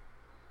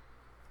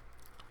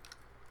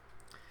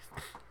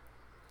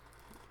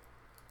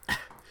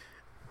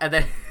And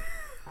then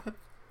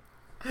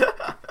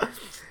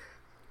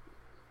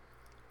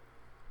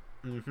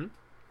mm-hmm.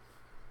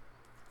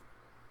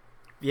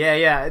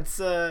 Yeah, it's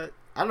I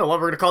don't know what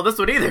we're gonna call this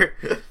one either.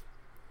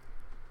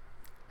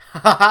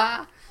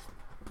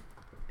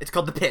 It's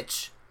called The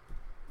Pitch.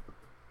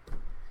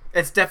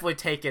 It's definitely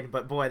taken,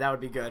 but boy, that would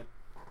be good.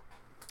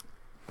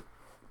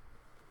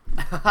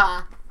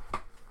 Yeah,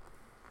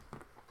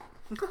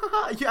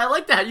 I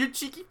like that. You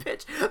cheeky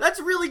pitch. That's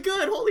really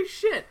good. Holy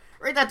shit.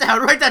 Write that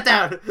down. Write that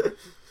down.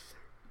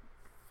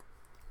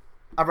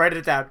 I'm writing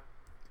it down.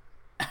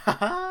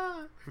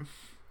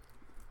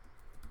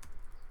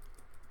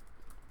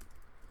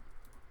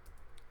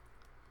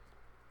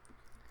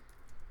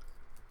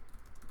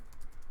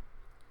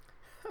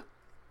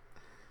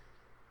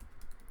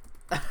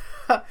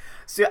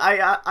 See,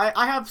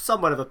 I have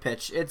somewhat of a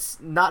pitch. It's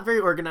not very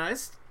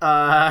organized,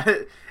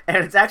 and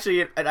it's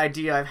actually an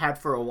idea I've had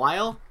for a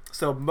while.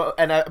 So,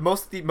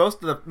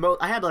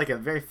 I had like a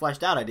very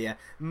fleshed out idea.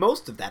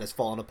 Most of that has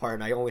fallen apart,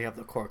 and I only have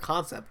the core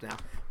concept now.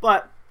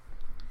 But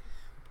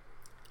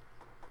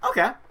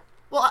okay,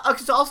 well,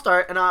 okay, so I'll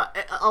start, and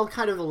I'll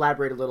kind of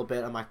elaborate a little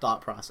bit on my thought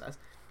process.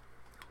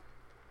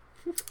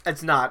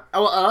 It's not.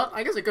 Oh,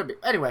 I guess it could be.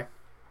 Anyway,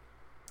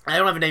 I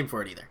don't have a name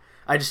for it either.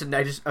 I just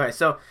okay.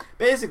 So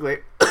basically,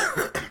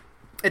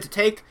 it's a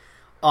take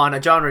on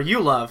a genre you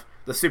love,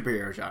 the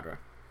superhero genre.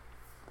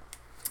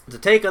 It's a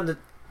take on the.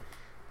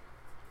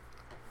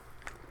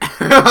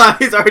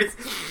 He's already.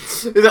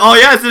 Oh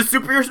yeah, it's a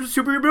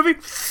superhero movie.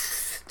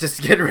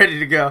 Just getting ready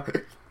to go.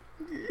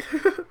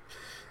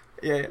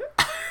 Yeah.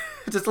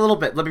 Just a little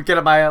bit. Let me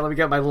get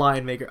my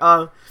line maker.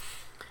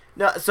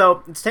 No.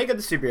 So it's take on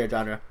the superhero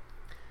genre,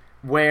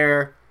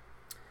 where.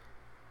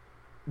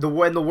 The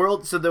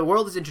world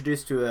is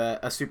introduced to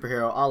a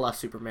superhero a la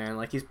Superman.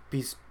 Like he's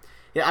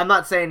yeah, I'm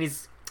not saying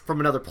he's from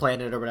another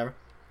planet or whatever.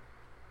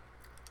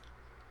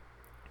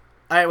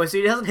 Alright, well, so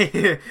he doesn't.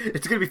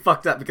 It's gonna be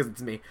fucked up because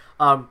it's me.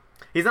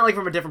 He's not like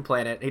from a different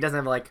planet. He doesn't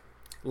have like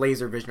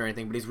laser vision or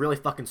anything, but he's really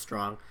fucking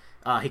strong.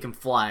 He can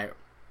fly.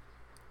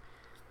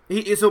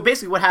 So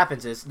basically, what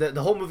happens is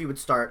the whole movie would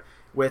start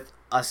with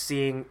us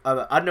seeing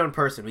an unknown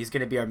person. He's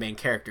gonna be our main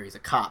character. He's a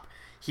cop.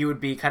 He would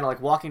be kind of like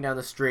walking down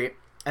the street,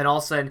 and all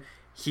of a sudden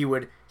he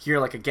would hear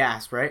like a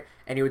gasp, right?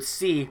 And he would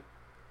see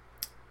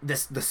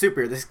this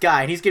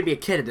guy, and he's gonna be a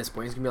kid at this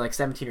point. He's gonna be like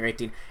 17 or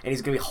 18, and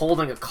he's gonna be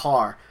holding a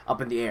car up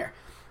in the air.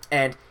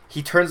 And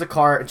he turns the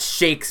car and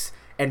shakes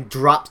and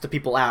drops the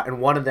people out, and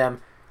one of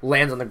them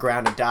lands on the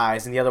ground and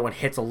dies, and the other one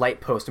hits a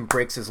light post and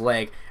breaks his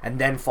leg, and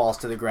then falls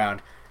to the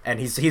ground. And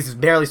he's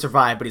barely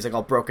survived, but he's like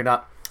all broken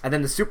up. And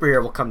then the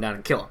superhero will come down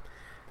and kill him.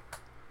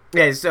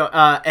 Yeah, so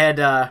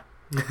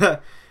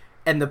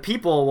and the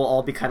people will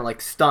all be kind of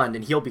like stunned,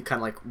 and he'll be kind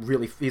of like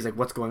he's like,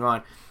 what's going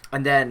on?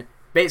 And then,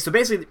 so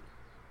basically,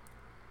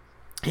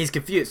 he's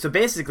confused. So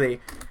basically,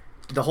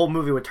 the whole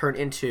movie would turn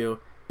into,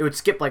 it would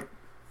skip like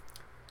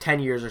 10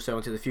 years or so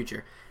into the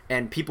future,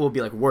 and people would be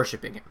like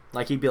worshiping him.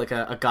 Like he'd be like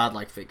a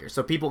godlike figure.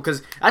 So people,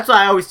 because that's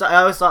why I always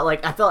thought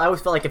like, I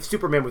always felt like if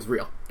Superman was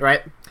real,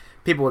 right?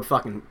 People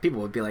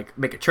would be like,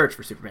 make a church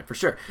for Superman for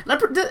sure.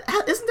 And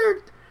isn't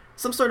there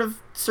some sort of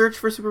search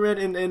for Superman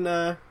in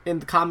the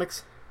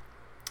comics?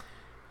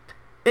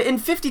 In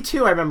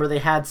 52, I remember they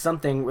had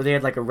something where they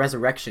had like a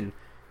resurrection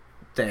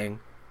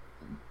thing.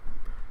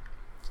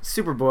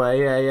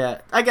 Superboy, yeah.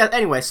 I guess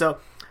anyway. So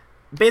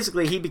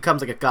basically, he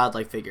becomes like a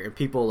godlike figure, and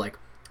people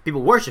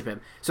worship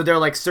him. So they're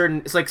like certain.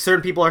 It's like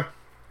certain people are.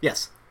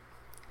 Yes.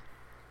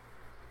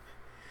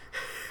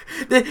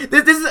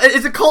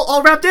 It's a cult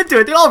all wrapped into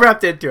it. They're all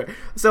wrapped into it.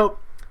 So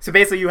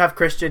basically, you have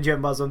Christians, you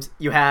have Muslims,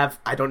 you have,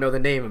 I don't know the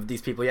name of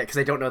these people yet because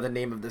I don't know the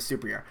name of the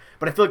superhero,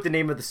 but I feel like the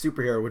name of the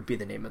superhero would be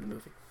the name of the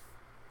movie.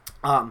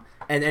 And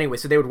anyway,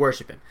 so they would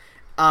worship him.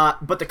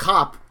 But the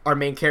cop, our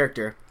main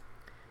character,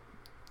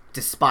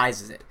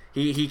 despises it.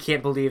 He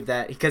can't believe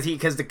that because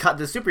the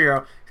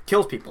superhero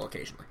kills people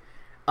occasionally.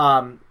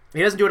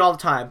 He doesn't do it all the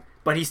time,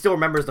 but he still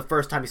remembers the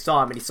first time he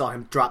saw him, and he saw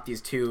him drop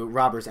these two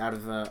robbers out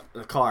of the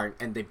car,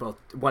 and both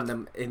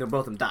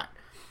of them died.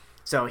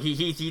 So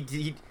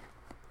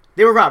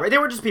they were robbers. They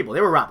were just people.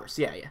 They were robbers.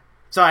 Yeah.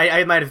 So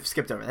I might have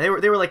skipped over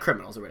that. They were like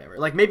criminals or whatever.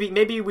 Like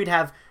maybe we'd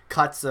have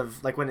cuts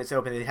of, like when it's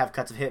open, they'd have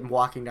cuts of him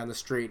walking down the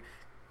street,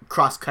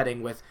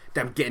 cross-cutting with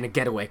them getting a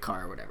getaway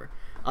car or whatever.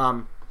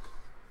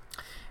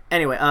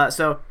 Anyway,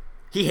 so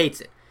he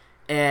hates it,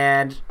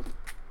 and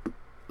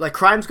like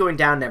crime's going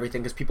down and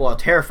everything because people are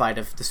terrified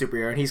of the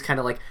superhero, and he's kind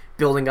of like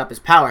building up his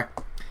power.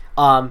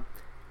 But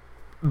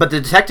the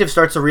detective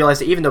starts to realize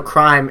that even though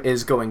crime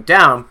is going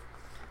down,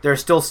 there are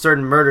still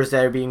certain murders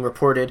that are being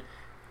reported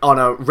on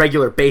a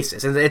regular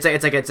basis, and it's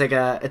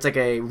like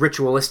a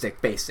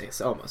ritualistic basis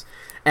almost.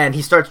 And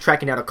he starts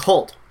tracking down a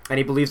cult, and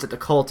he believes that the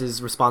cult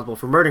is responsible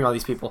for murdering all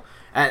these people.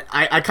 And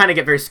I kind of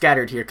get very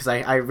scattered here because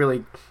I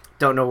really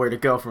don't know where to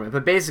go from it.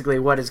 But basically,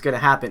 what is going to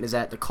happen is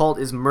that the cult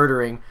is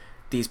murdering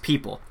these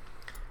people,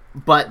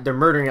 but they're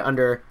murdering it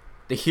under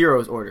the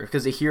hero's order,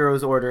 because the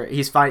hero's order,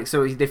 they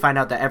find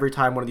out that every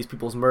time one of these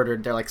people is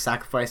murdered, they're like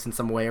sacrificed in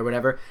some way or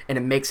whatever, and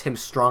it makes him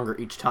stronger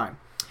each time.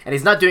 And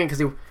he's not doing it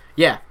because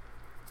Yeah.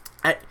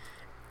 I,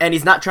 and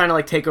he's not trying to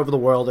like take over the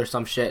world or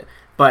some shit,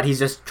 but he's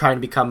just trying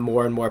to become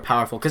more and more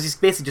powerful because he's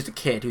basically just a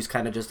kid who's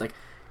kind of just like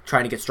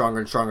trying to get stronger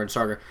and stronger and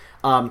stronger.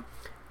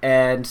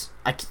 And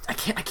I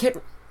can't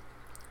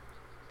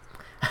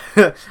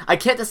I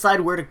can't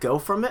decide where to go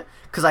from it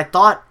because I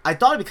thought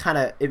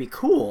it'd be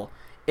cool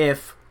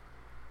if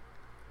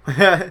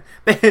well,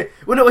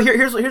 no,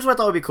 here's what I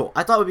thought would be cool.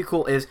 I thought would be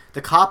cool is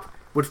the cop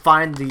would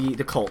find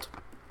the cult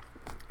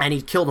and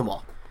he'd kill them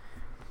all.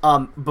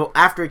 But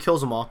after he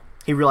kills them all,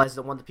 he realizes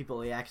that one of the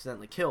people he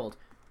accidentally killed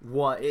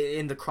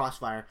in the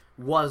crossfire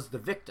was the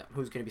victim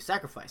who's going to be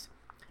sacrificed.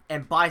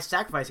 And by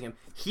sacrificing him,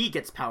 he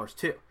gets powers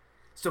too.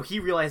 So he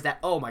realized that,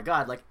 oh my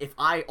god, like, if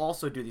I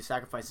also do these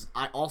sacrifices,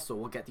 I also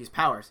will get these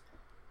powers.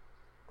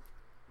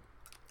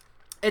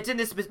 It's in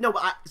this, no,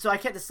 but so I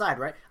can't decide,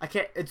 right? I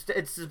can't,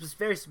 it's a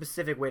very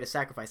specific way to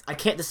sacrifice. I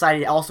can't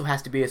decide it also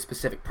has to be a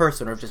specific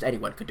person or if just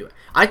anyone could do it.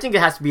 I think it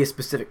has to be a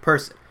specific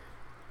person.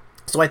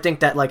 So I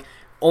think that, like,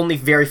 only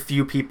very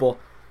few people,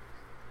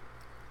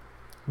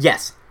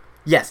 yes,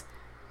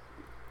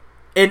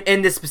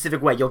 in this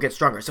specific way, you'll get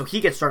stronger. So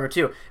he gets stronger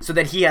too. So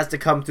then he has to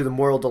come through the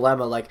moral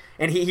dilemma, like,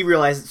 and he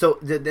realizes. So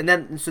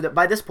that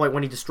by this point,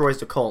 when he destroys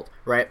the cult,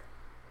 right?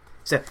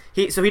 So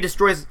he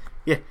destroys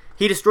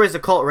the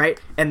cult, right?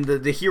 And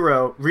the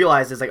hero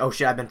realizes like, oh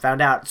shit, I've been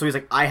found out. So he's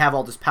like, I have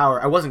all this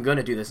power. I wasn't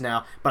gonna do this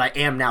now, but I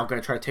am now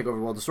gonna try to take over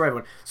the world, destroy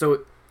everyone.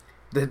 So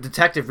the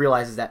detective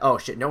realizes that, oh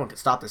shit, no one can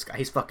stop this guy.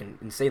 He's fucking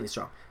insanely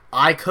strong.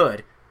 I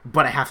could,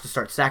 but I have to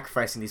start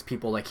sacrificing these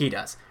people like he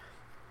does.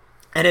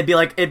 And it'd be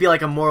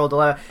like a moral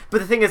dilemma.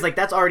 But the thing is, like,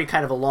 that's already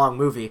kind of a long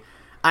movie.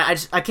 I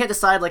can't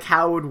decide like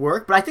how it would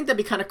work, but I think that'd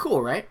be kind of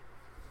cool, right?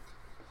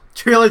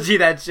 Trilogy,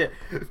 that shit.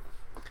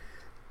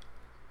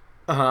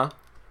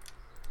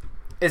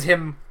 Is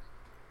him?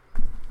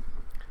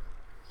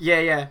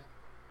 Yeah.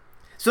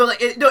 So like,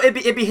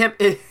 it'd be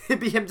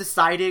him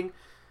deciding.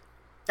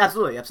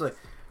 Absolutely.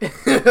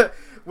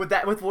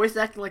 with voice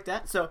acting like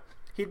that, so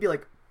he'd be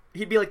like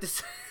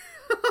this.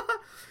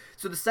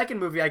 So the second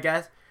movie, I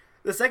guess.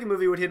 The second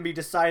movie would him be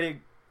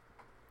deciding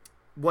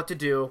what to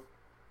do,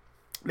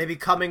 maybe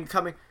coming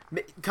to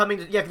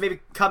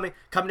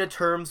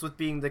terms with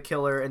being the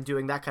killer and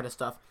doing that kind of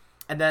stuff,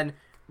 and then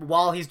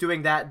while he's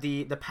doing that,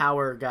 the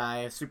power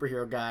guy,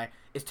 superhero guy,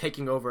 is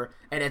taking over,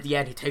 and at the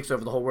end he takes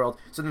over the whole world.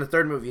 So then the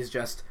third movie is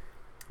just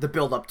the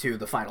build up to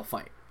the final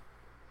fight.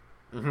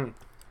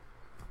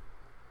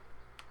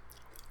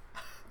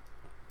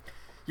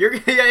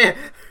 Yeah.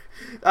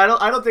 I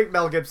don't think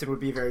Mel Gibson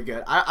would be very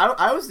good.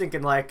 I was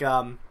thinking like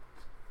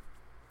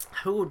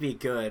who would be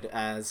good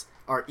as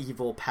our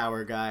evil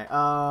power guy?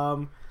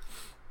 I'm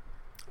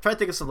trying to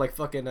think of some like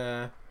fucking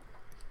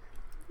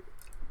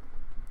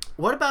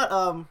what about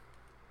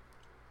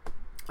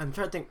I'm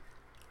trying to think.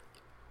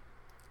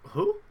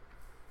 Who?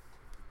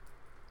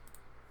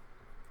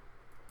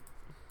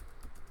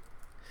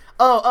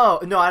 Oh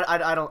no,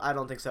 I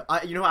don't think so.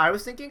 You know what I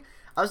was thinking?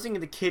 I was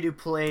thinking the kid who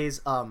plays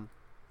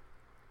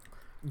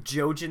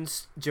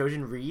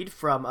Jojen Reed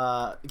from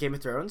Game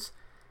of Thrones.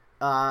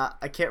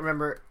 I can't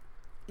remember.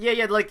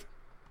 Yeah, like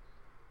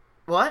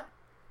what?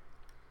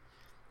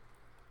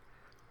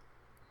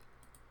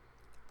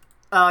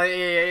 Oh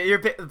yeah, you're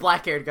the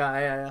black-haired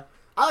guy. Yeah.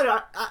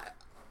 I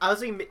was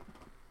thinking.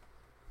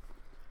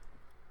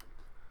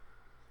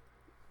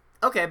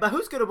 Okay, but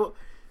who's gonna?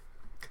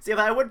 See, if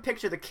I wouldn't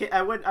picture the kid,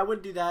 I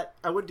wouldn't do that.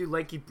 I wouldn't do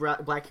lanky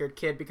black-haired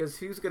kid because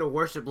who's gonna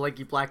worship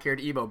lanky black-haired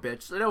emo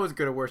bitch? So no one's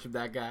gonna worship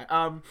that guy.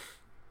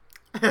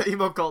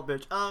 Emo cult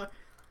bitch.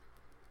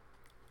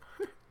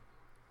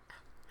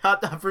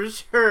 Hot for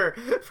sure.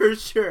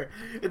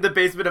 In the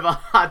basement of a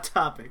Hot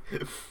Topic.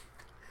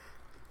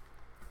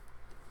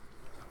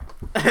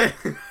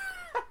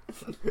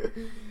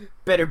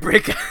 Better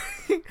break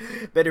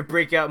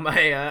out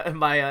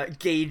my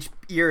gauge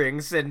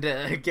earrings and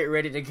get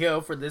ready to go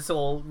for this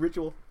whole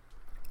ritual.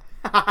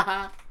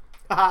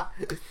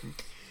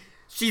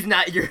 She's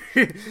not your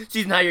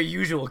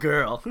usual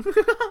girl.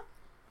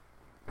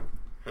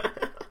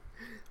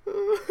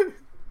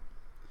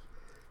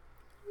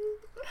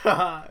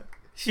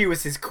 She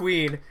was his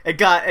queen, and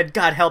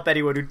God help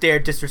anyone who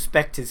dared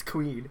disrespect his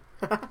queen.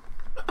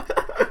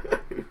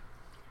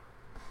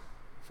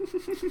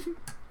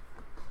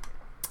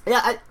 Yeah,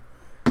 I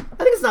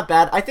think it's not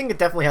bad. I think it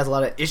definitely has a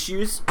lot of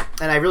issues,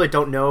 and I really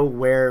don't know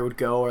where it would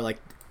go or like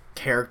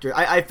character.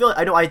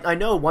 I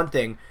know one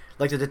thing.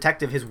 Like the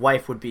detective, his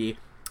wife would be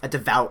a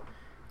devout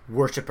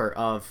worshiper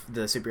of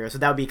the superhero, so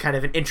that would be kind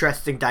of an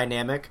interesting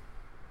dynamic.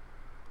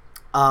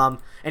 And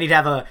he'd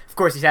have a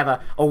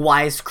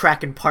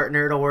wisecracking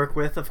partner to work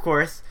with, of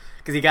course,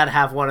 because you gotta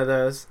have one of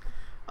those.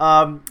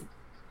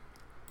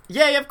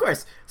 Yeah, of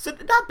course. So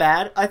not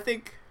bad. I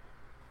think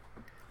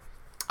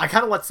I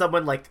kind of want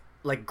someone like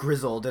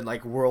grizzled and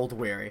like world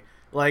weary.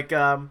 Like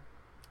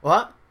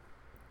what?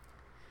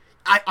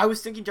 I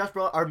was thinking Josh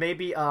Brolin or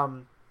maybe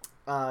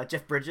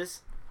Jeff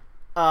Bridges,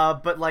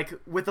 but like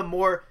with a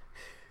more.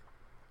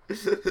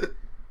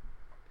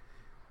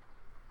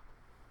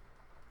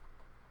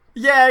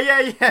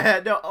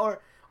 Yeah. No,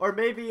 or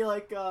maybe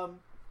like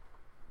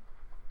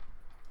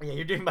Yeah,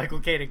 you're doing Michael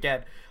Caine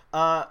again.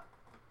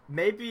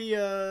 Maybe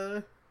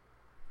I'm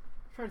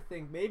trying to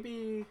think.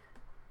 Maybe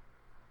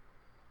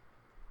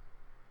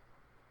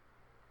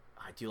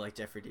I do like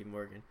Jeffrey Dean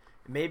Morgan.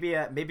 Maybe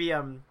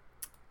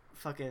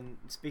fucking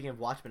speaking of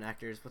Watchmen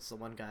actors, what's the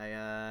one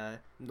guy?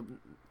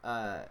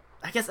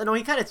 I guess I know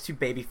he kind of too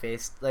baby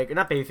faced, like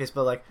not baby faced,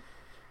 but like,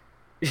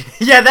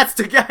 yeah, that's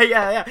the guy.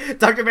 Yeah.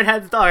 Dr.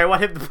 Manhattan's dog. I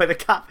want him to play the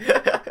cop.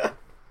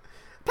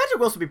 Patrick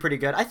Wilson would be pretty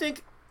good. I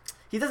think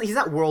he doesn't. He's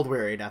not world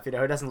weary enough. You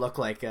know, he doesn't look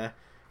like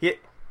he.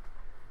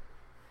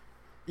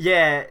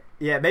 Yeah.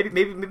 Maybe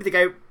the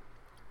guy.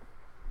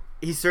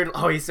 He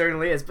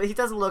certainly is, but he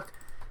doesn't look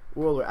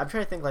world weary. I'm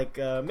trying to think like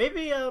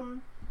maybe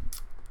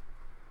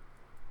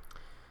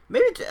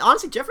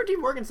honestly Jeffrey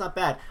Dean Morgan's not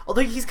bad.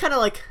 Although he's kind of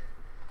like.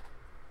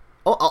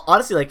 Oh,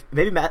 honestly, like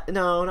maybe not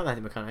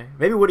Matthew McConaughey.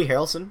 Maybe Woody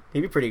Harrelson.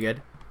 He'd be pretty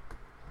good.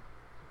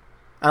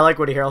 I like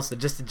Woody Harrelson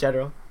just in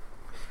general.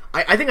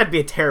 I think I'd be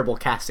a terrible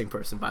casting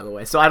person, by the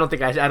way. So I don't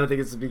think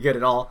this would be good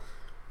at all.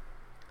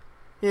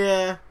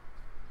 Yeah,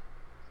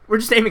 we're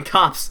just naming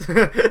cops.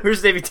 We're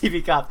just naming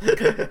TV cops.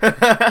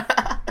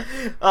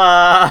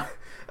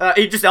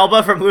 Idris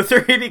Elba from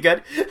Luther. He'd be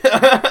good.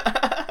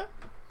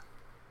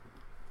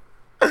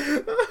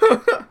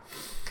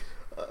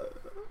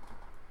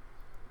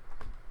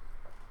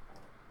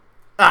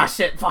 Ah,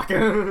 shit, fuck.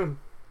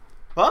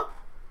 Huh?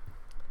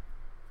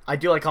 I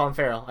do like Colin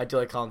Farrell.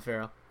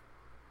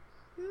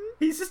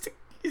 He's just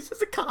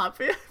a cop,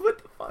 man.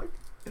 What the fuck?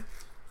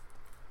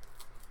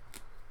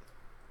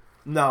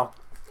 No.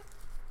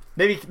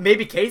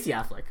 Maybe Casey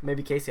Affleck.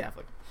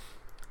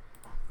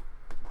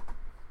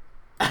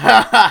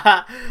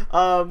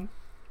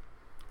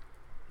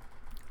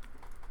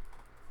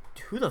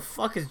 Who the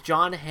fuck is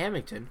John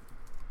Hamilton?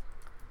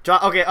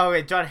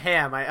 Okay, John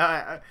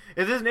Hamm.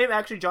 Is his name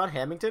actually John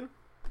Hamilton?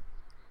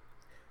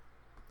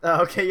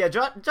 Okay, yeah,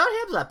 John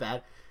Hamm's not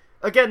bad.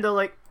 Again, though,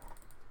 like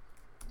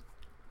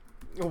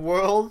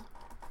world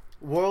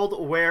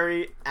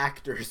weary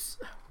actors.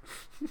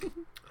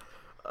 Who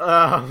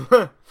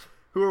are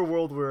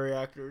world weary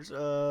actors?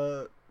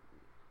 I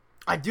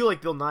do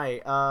like Bill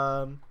Nye.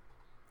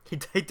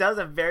 He does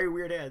have very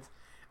weird hands.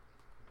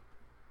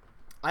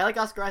 I like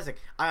Oscar Isaac.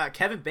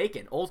 Kevin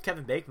Bacon. Old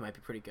Kevin Bacon might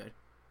be pretty good.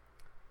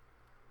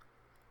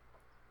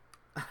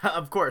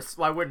 Of course,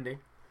 why wouldn't he?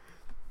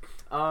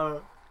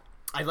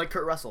 I like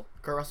Kurt Russell.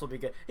 Kurt Russell would be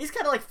good. He's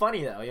kind of like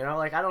funny though, you know.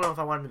 Like I don't know if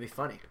I want him to be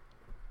funny.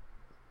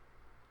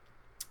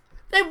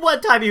 Then one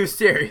time he was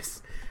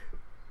serious.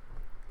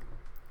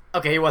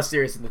 Okay, he was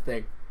serious in The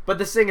Thing, but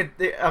the singing.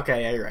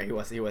 Okay, yeah, you're right. He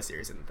was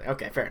serious in The Thing.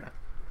 Okay, fair enough.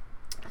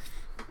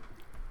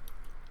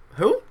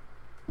 Who?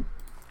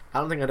 I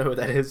don't think I know who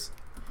that is.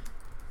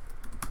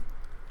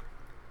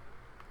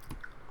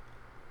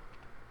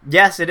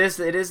 Yes, it is.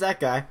 It is that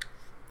guy.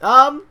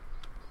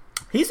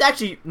 He's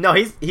actually no.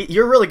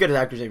 You're really good at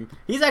actors name.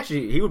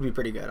 He would be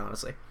pretty good,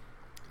 honestly.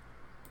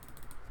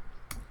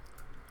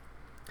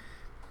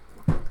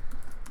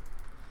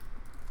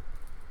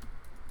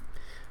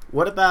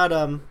 What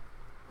about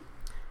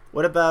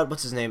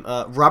what's his name?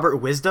 Robert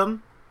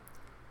Wisdom.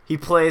 He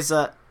plays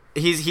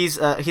he's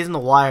in The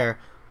Wire.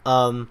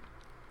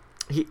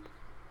 He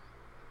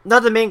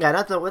not the main guy,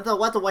 not the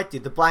white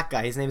dude, the black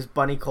guy. His name's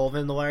Bunny Colvin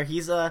in The Wire.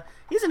 He's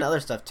in other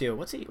stuff too.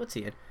 What's he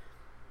in?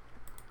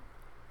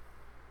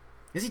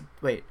 Is he?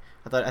 Wait,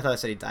 I thought I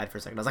said he died for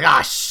a second. I was like,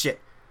 ah, shit.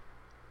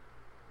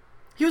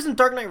 He was in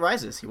Dark Knight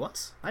Rises. He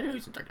was? I knew he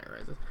was in Dark Knight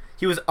Rises.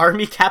 He was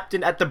Army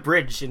Captain at the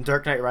Bridge in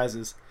Dark Knight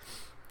Rises.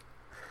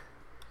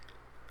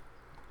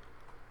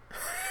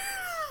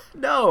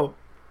 No.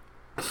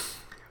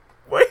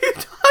 What are you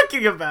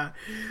talking about?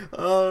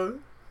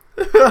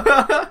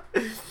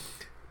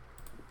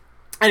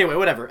 Anyway,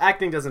 whatever.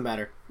 Acting doesn't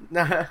matter.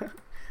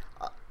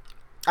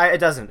 It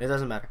doesn't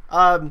matter.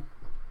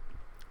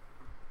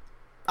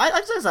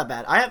 I'd say it's not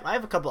bad. I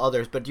have a couple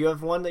others, but do you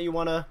have one that you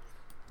wanna?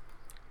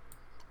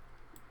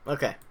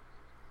 Okay.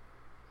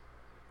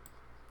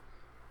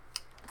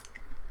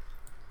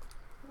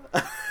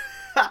 All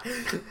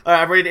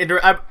right, I'm ready to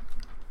interrupt.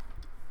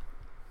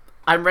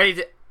 I'm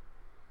ready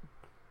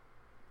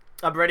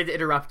to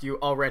interrupt you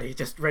already.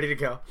 Just ready to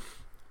go.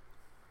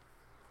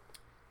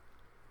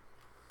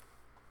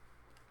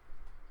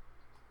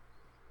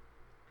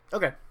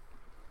 Okay.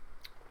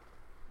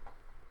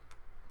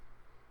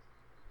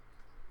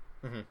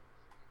 Mm-hmm.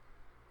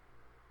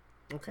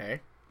 Okay.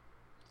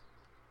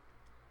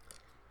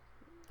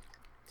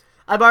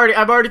 I'm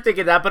already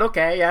thinking that, but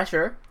okay, yeah,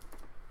 sure.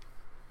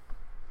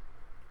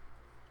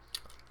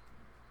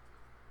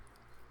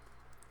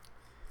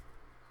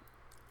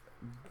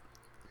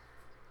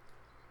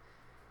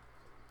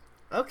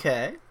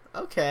 Okay.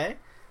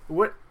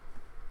 What?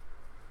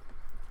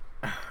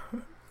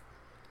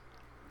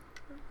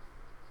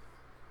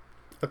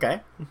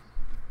 Okay.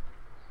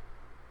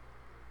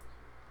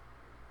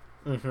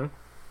 Mm-hmm.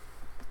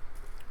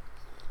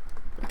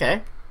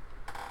 Okay.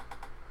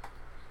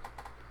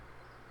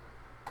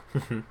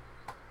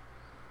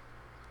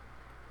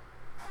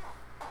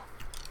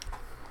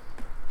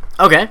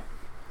 Okay.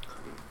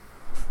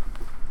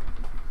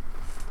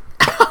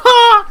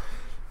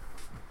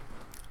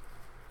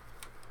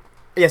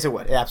 Yes, it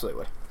would. It absolutely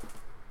would.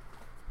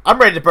 I'm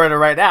ready to burn it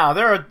right now.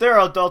 There are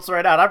adults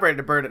right now. And I'm ready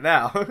to burn it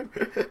now.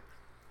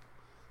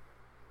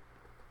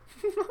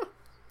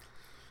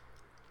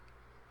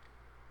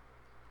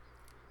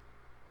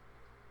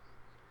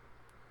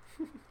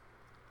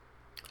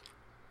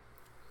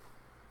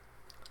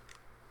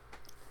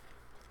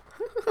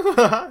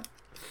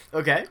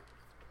 Okay.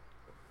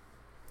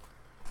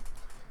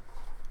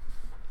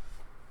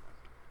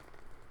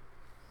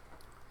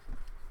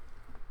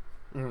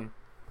 Mm.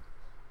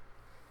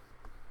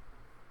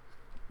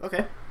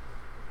 Okay.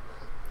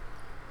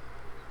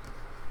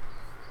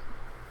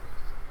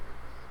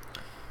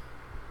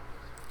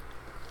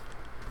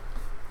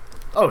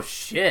 Oh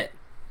shit.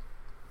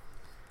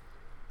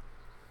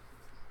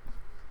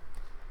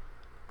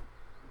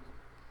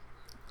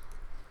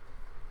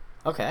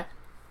 Okay.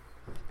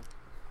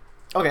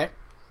 Okay.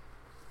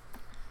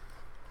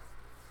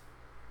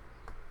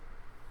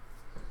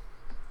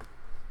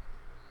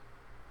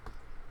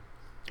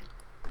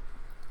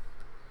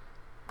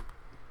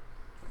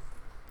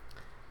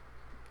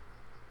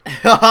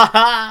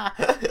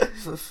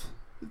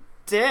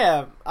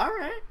 Damn. All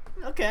right.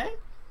 Okay.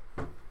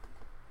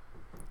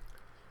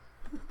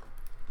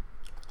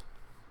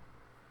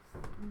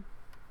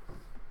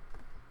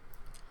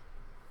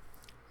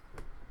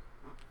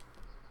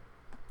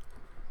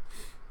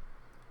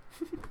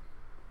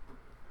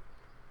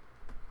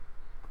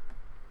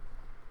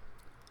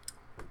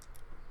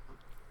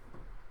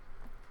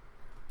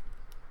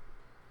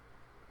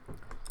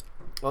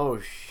 Oh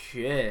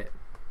shit.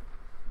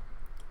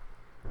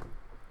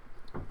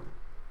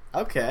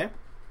 Okay.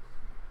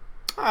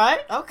 All right.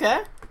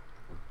 Okay.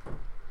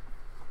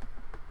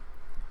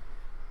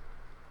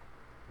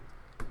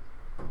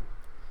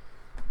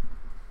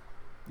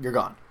 You're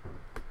gone.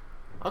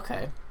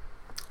 Okay.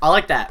 I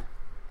like that.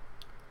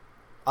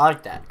 I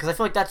like that because I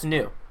feel like that's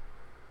new.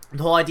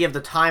 The whole idea of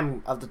the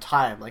time,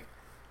 like,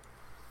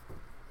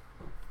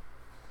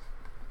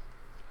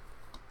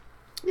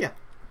 yeah,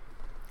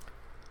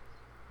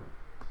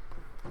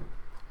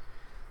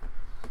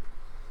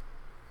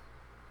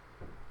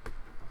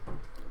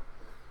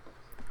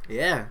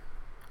 yeah,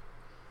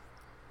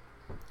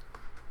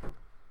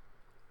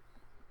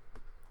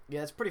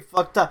 yeah. It's pretty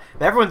fucked up.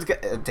 But everyone's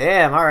got.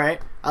 Damn. All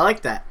right. I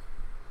like that.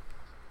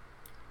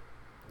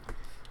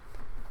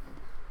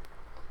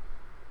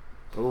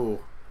 Ooh.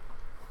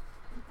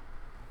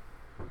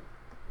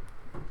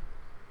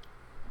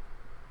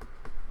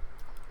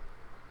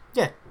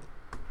 Yeah.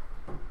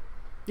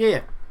 Yeah.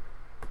 Yeah.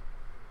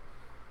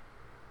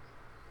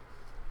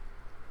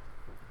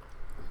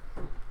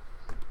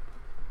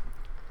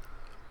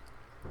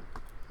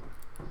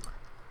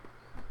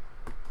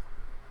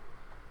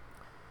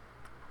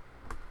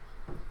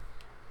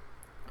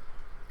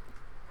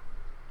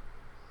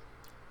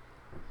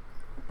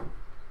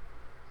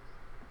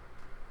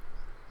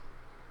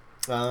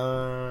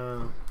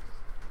 Uh.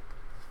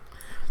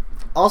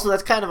 Also,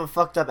 that's kind of a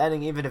fucked up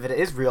ending, even if it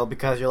is real,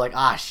 because you're like,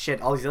 ah,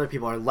 shit, all these other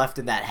people are left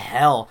in that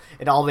hell,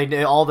 and all they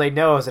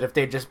know is that if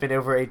they'd just been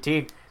over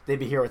 18, they'd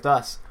be here with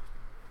us.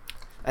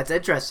 That's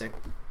interesting.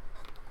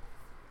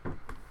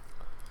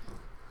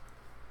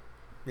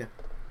 Yeah,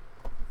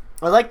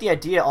 I like the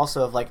idea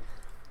also of like,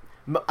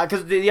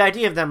 because the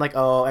idea of them like,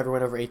 oh,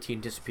 everyone over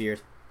 18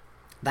 disappeared.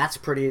 That's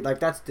pretty like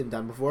that's been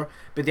done before.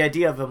 But the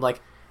idea of them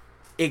like,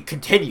 it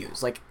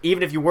continues. Like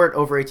even if you weren't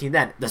over 18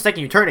 then, the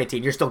second you turn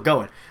 18, you're still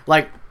going.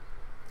 Like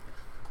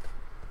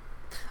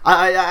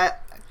I I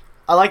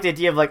I like the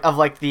idea of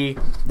like the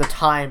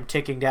time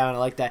ticking down. I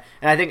like that,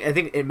 and I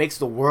think it makes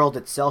the world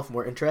itself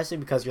more interesting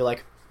because you're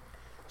like,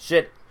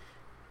 shit.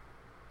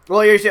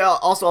 Well, you're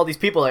also all these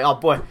people like, oh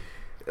boy,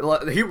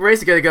 the human race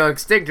is gonna go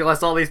extinct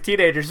unless all these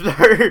teenagers start.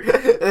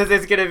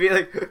 It's gonna be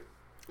like,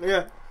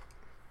 yeah,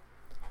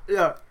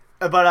 yeah.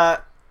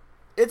 But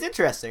it's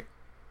interesting.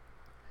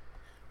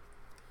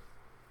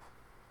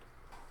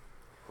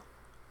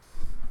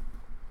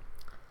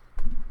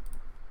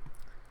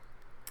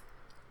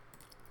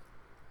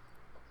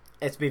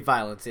 It's be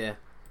violence, yeah.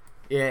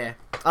 Yeah, yeah.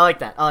 I like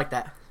that. I like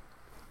that.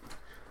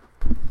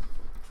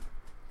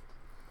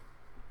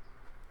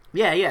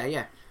 Yeah, yeah,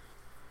 yeah.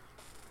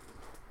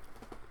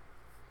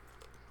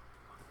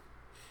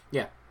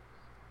 Yeah.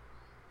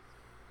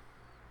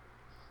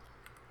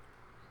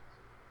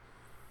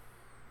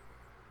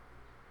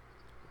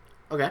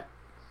 Okay.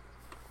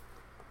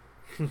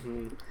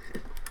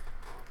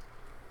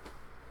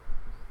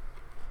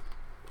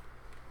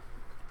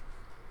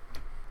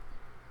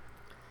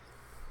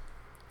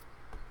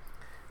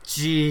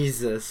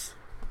 Jesus.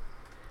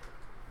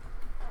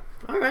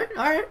 All right,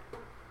 all right.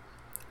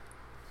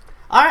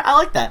 All right, I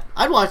like that.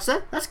 I'd watch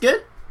that. That's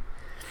good.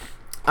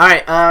 All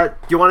right,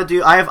 do you want to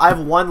do I have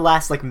one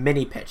last like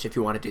mini pitch if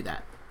you want to do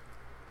that.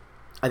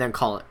 And then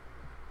call it.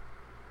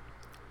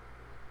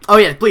 Oh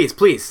yeah, please,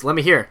 please. Let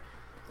me hear.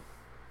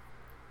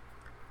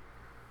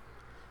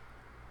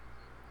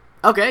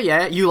 Okay,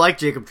 yeah, you like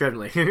Jacob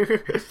Tremblay.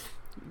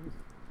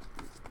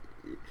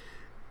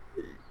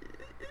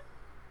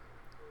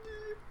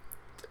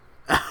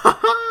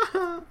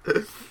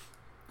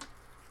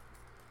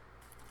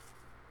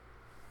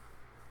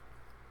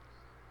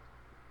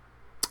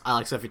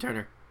 like Sophie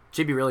Turner.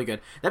 She'd be really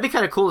good. That'd be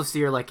kind of cool to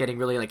see her like getting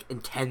really like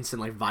intense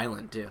and like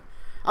violent too.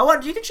 I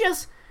wonder. Do you think she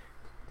has?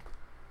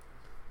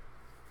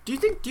 Do you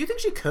think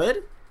she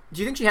could?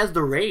 Do you think she has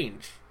the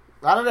range?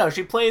 I don't know.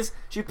 She plays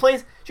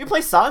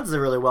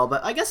Sansa really well,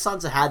 but I guess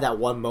Sansa had that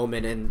one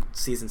moment in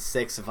season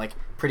 6 of like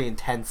pretty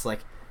intense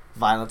like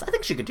violence. I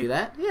think she could do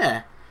that.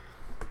 Yeah.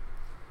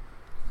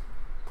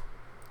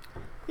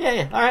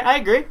 Yeah. All right, I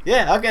agree.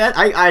 Yeah, okay.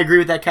 I agree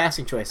with that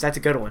casting choice. That's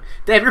a good one.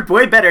 Damn, you're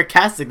way better at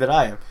casting than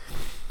I am.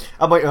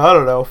 I'm like, I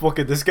don't know.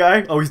 Fucking this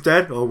guy. Oh, he's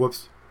dead. Oh,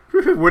 whoops.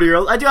 Woody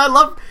Harrelson. I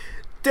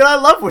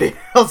love Woody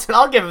Harrelson.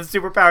 I'll give him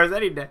superpowers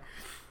any day.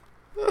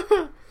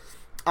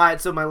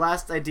 Alright, so my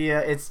last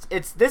idea,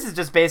 this is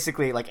just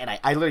basically, like, and I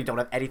literally don't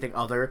have anything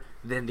other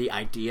than the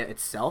idea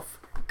itself.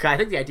 Cause I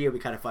think the idea would be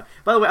kind of fun.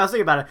 By the way, I was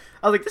thinking about it.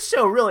 I was like, this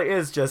show really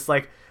is just,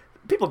 like,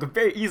 people could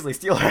very easily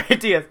steal our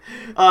ideas.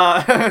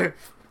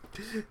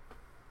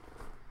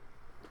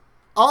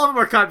 All of them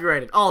are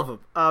copyrighted. All of them.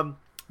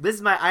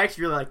 I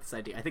actually really like this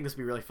idea. I think this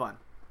would be really fun.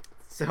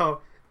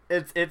 So,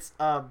 it's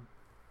a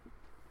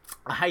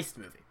heist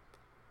movie.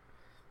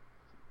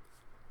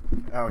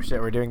 Oh shit,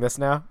 we're doing this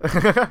now?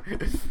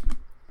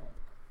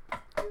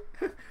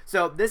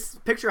 So,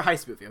 picture a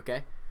heist movie,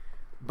 okay?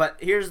 But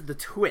here's the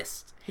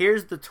twist.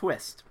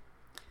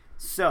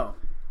 So,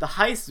 the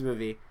heist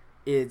movie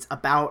is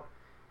about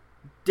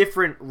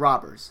different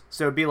robbers.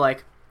 So it'd be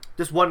like,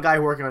 this one guy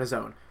working on his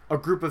own. A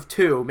group of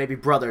 2, maybe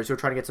brothers, who are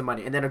trying to get some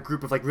money. And then a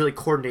group of like really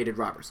coordinated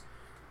robbers.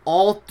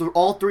 All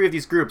 3 of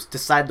these groups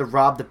decide to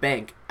rob the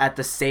bank at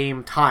the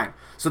same time.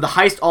 So the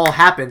heist all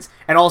happens,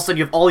 and all of a sudden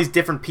you have all these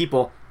different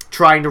people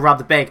trying to rob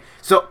the bank.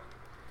 So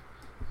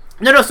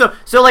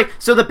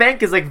so the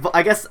bank is like,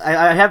 I guess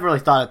I haven't really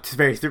thought it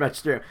very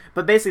much through,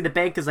 but basically the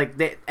bank is like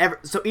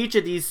so each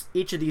of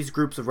these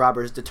groups of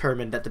robbers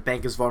determined that the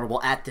bank is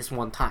vulnerable at this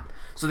one time.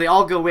 So they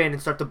all go in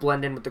and start to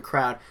blend in with the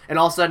crowd, and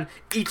all of a sudden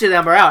each of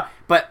them are out,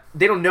 but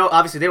they don't know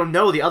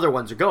the other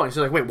ones are going.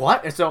 So they're like, wait,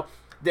 what? And so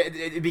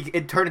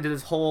it turned into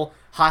this whole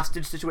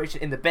hostage situation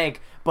in the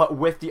bank, but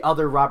with the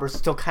other robbers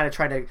still kind of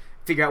trying to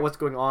figure out what's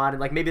going on, and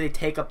like maybe they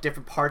take up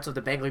different parts of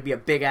the bank, like be a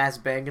big ass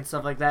bank and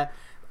stuff like that.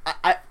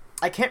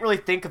 I can't really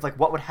think of like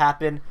what would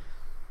happen.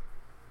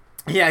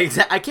 Yeah,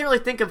 exactly. I can't really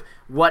think of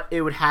what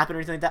it would happen or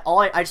anything like that.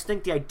 I just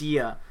think the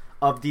idea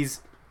of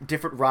these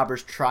different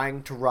robbers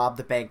trying to rob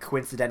the bank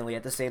coincidentally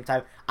at the same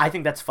time, I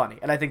think that's funny,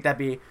 and I think that'd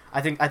be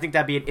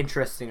an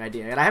interesting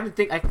idea. And have you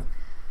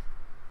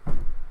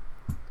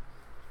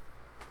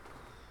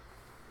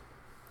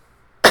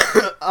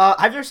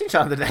ever seen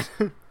Shaun of the Dead?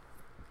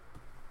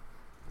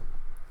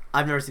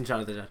 I've never seen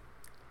Shaun of the Dead.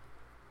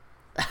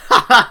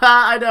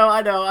 I know,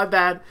 I'm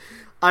bad.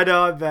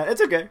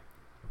 It's okay.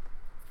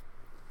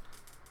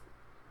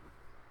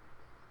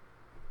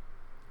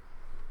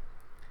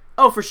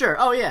 Oh, for sure.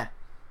 Oh, yeah.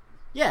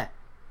 Yeah.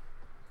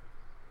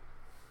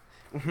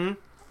 Mm-hmm.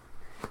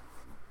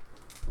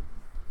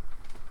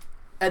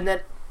 And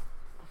then...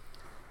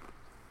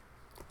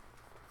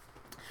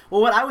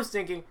 Well, what I was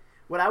thinking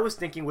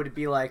would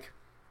be like...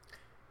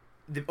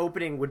 The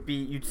opening would be,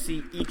 you'd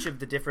see each of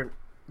the different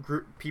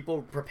group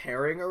people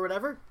preparing or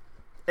whatever.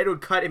 It would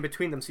cut in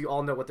between them so you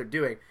all know what they're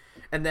doing.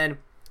 And then...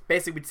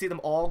 Basically, we'd see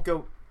them all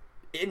go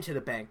into the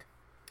bank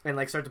and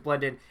like start to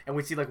blend in, and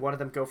we'd see like one of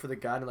them go for the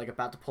gun and like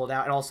about to pull it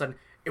out, and all of a sudden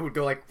it would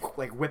go like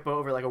whip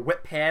over, like a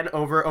whip pan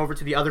over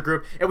to the other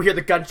group, and we hear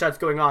the gunshots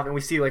going off, and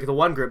we see like the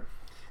one group.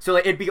 So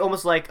like it'd be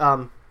almost like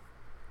and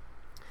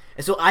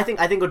so I think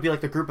it would be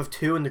like the group of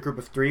 2 and the group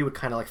of 3 would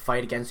kind of like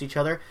fight against each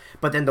other,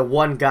 but then the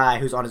one guy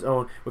who's on his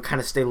own would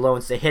kind of stay low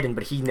and stay hidden,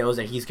 but he knows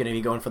that he's going to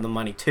be going for the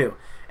money too,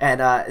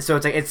 and so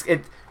it's like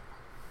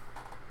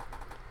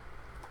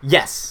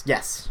yes.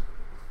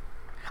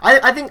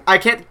 I think I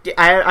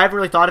haven't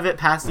really thought of it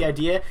past the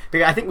idea,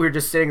 because I think we were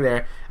just sitting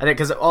there. I think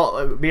because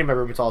me and my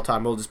roommates all the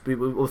time,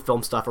 we'll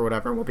film stuff or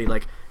whatever, and we'll be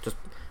like just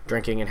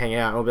drinking and hanging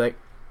out, and we'll be like,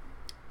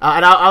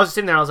 and I was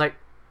sitting there, and I was like,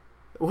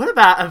 what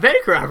about a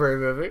bank robbery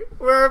movie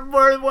where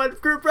more than one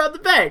group robbed the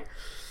bank?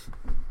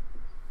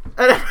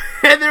 And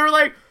they were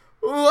like,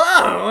 whoa!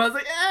 I was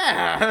like,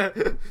 yeah.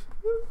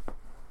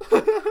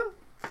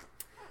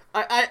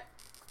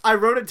 I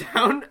wrote it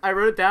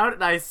down,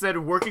 and I said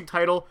working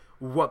title,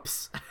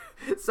 whoops.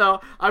 So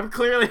I'm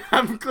clearly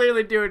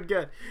doing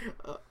good.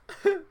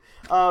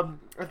 I'm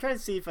trying to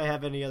see if I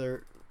have any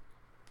other.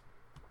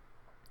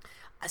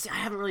 I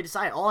haven't really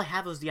decided. All I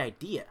have was the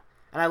idea,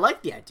 and I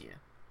like the idea.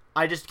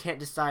 I just can't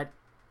decide.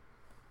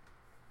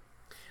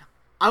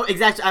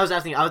 Exactly. I was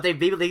asking. They'd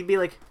be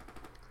like.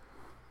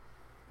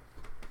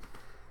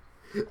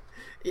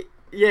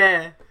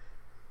 Yeah.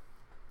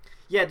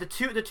 Yeah. The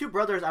two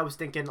brothers. I was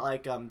thinking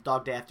like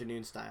Dog Day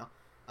Afternoon style,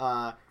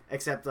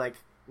 except like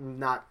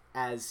not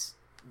as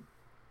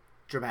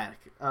dramatic.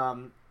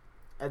 And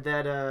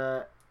then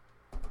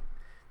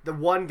the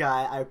one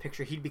guy I would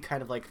picture, he'd be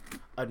kind of like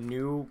a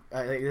new,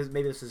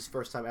 maybe this is his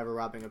first time ever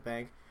robbing a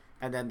bank,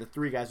 and then the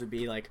 3 guys would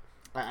be like,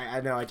 I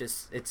know I'm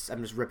just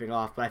ripping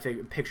off, but I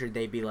pictured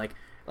they'd be like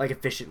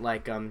efficient,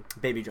 like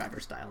Baby Driver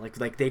style,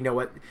 like they know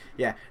what,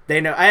 yeah,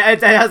 they know. I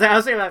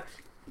was thinking about.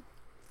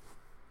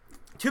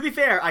 To be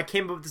fair, I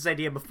came up with this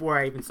idea before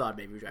I even saw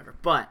Baby Driver,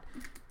 but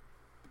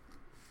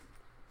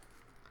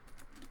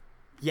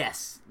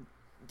yes,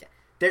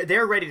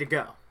 they're ready to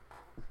go.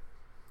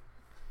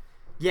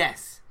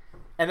 Yes,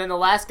 and then the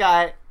last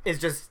guy is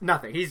just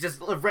nothing. He's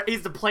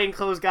the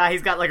plainclothes guy.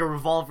 He's got like a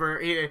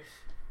revolver.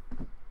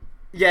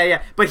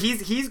 Yeah, but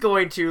he's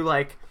going to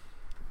like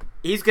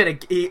he's gonna.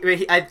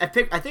 I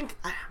think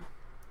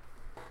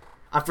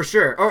for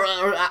sure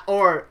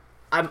or.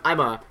 I'm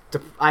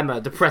a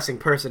depressing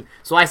person,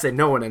 so I say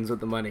no one ends with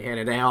the money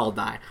and they all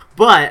die.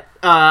 But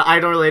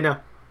I don't really know.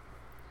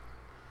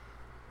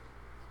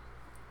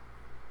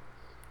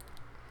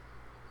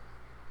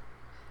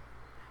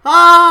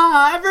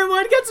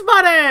 Everyone gets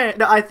money.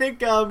 No, I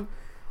think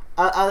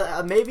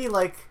maybe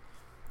like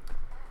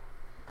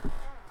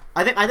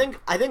I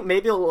think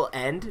maybe it will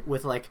end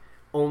with like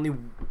only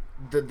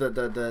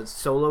the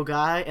solo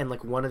guy and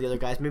like one of the other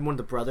guys, maybe one of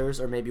the brothers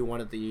or maybe one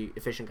of the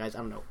efficient guys. I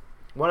don't know.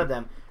 One of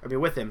them will be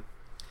with him,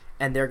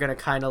 and they're gonna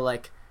kind of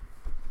like,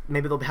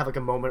 maybe they'll have like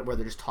a moment where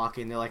they're just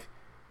talking. They're like,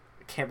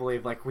 I can't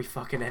believe like we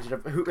fucking ended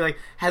up. Like,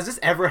 has this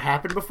ever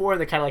happened before?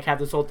 And they kind of like have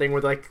this whole thing where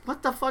they're like,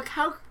 what the fuck?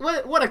 How?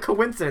 What a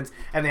coincidence!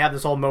 And they have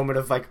this whole moment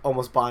of like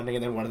almost bonding,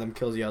 and then one of them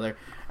kills the other,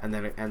 and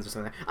then it ends or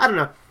something. I don't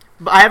know,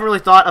 but I haven't really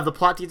thought of the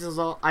plot details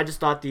at all. I just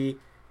thought the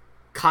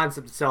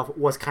concept itself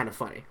was kind of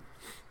funny.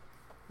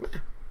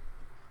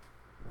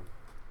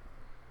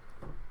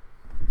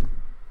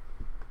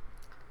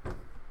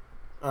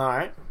 All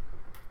right.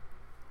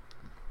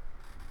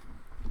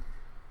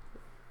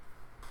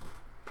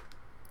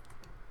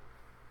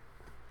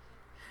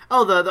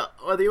 Oh,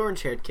 the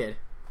orange-haired kid,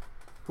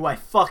 who I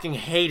fucking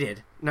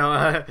hated.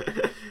 No,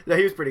 no,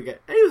 he was pretty good.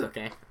 He was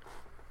okay.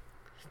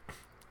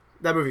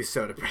 That movie's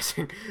so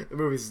depressing. That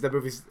movie's a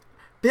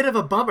bit of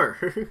a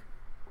bummer.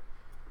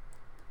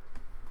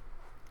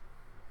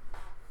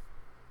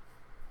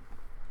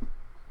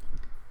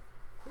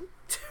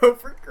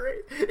 Topher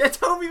Grace. Yeah,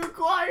 Tobey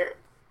Maguire.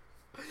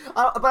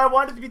 But I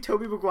wanted to be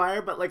Tobey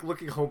Maguire, but like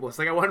looking homeless.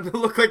 Like I wanted him to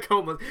look like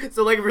homeless,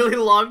 so like really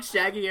long,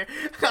 shaggy hair.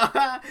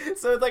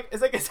 So it's like, is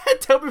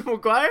that Tobey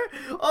Maguire?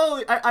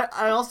 Oh,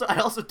 I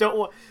also don't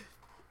want.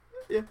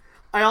 Yeah,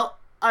 I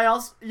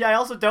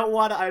also don't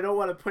want to. I don't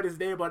want to put his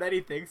name on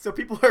anything. So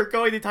people are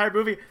going the entire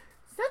movie.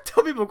 Is that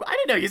Tobey Maguire? I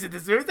didn't know he's in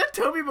this movie. Is that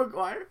Tobey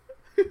Maguire?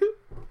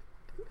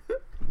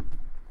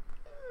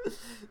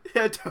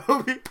 Yeah,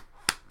 Tobey.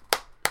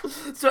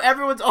 So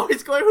everyone's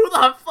always going, who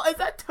the fuck is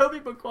that?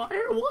 Tobey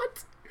Maguire?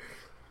 What?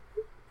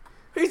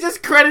 He's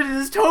just credited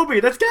as Toby.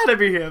 That's gotta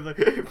be him.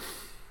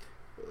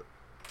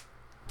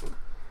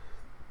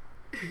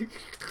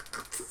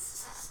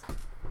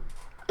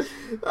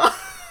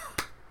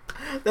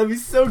 That'd be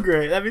so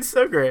great. That'd be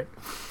so great.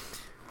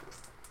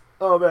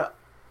 Oh man,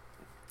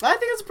 I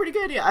think that's a pretty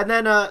good idea. And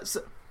then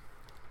so,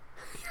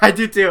 I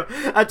do too.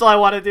 That's all I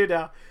want to do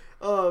now.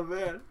 Oh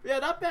man, yeah,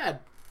 not bad.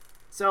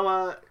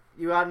 So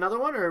you got another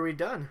one, or are we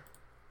done?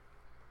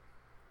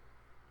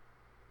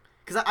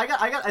 Because I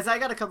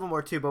got a couple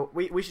more too, but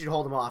we should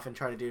hold them off and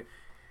try to do.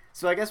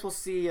 So I guess we'll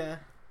see.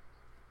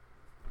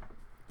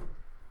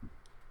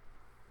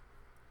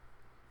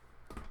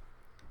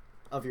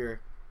 Of your.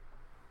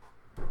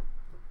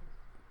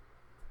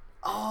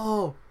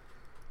 Oh.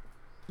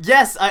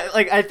 Yes,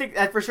 I think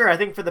for sure. I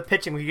think for the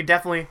pitching, we should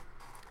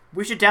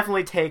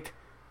definitely take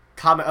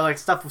comment or like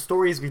stuff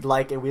stories we'd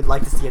like and we'd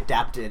like to see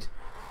adapted,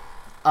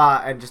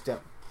 and just.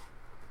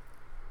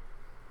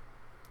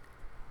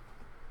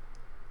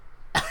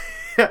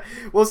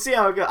 We'll see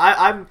how it goes.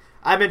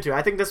 I'm into it.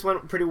 I think this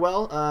went pretty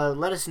well.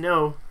 Let us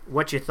know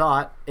what you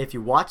thought. If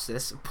you watch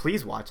this,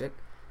 please watch it.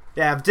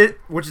 Yeah,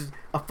 which is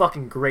a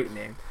fucking great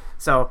name.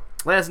 So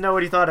let us know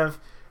what you thought of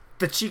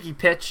the cheeky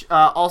pitch.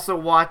 Also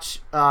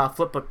watch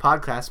Flipbook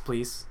Podcast,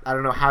 please. I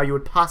don't know how you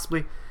would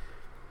possibly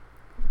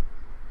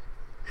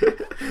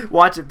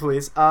watch it,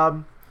 please.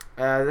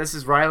 This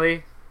is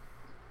Riley.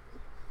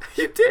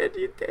 You did.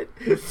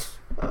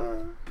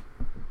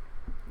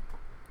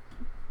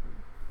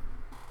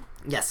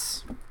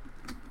 Yes.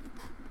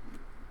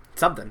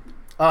 Something.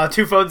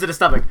 2 phones in a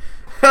stomach.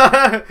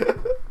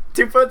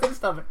 2 phones in a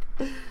stomach.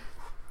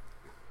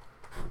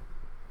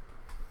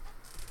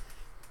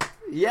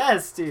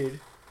 Yes, dude.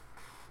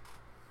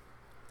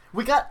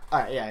 We got...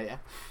 Alright, yeah.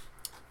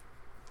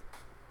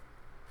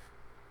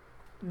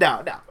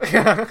 No.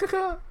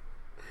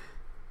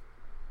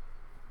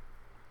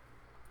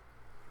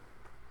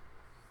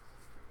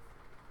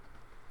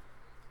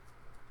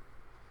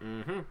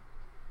 Mm-hmm.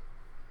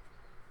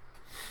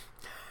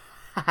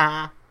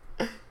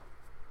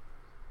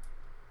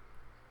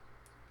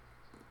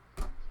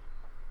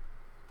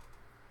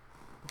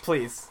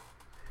 Please.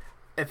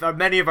 If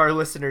many of our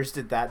listeners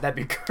did that, that'd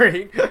be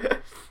great.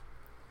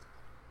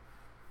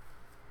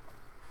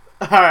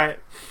 Alright.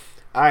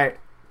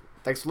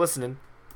 Thanks for listening.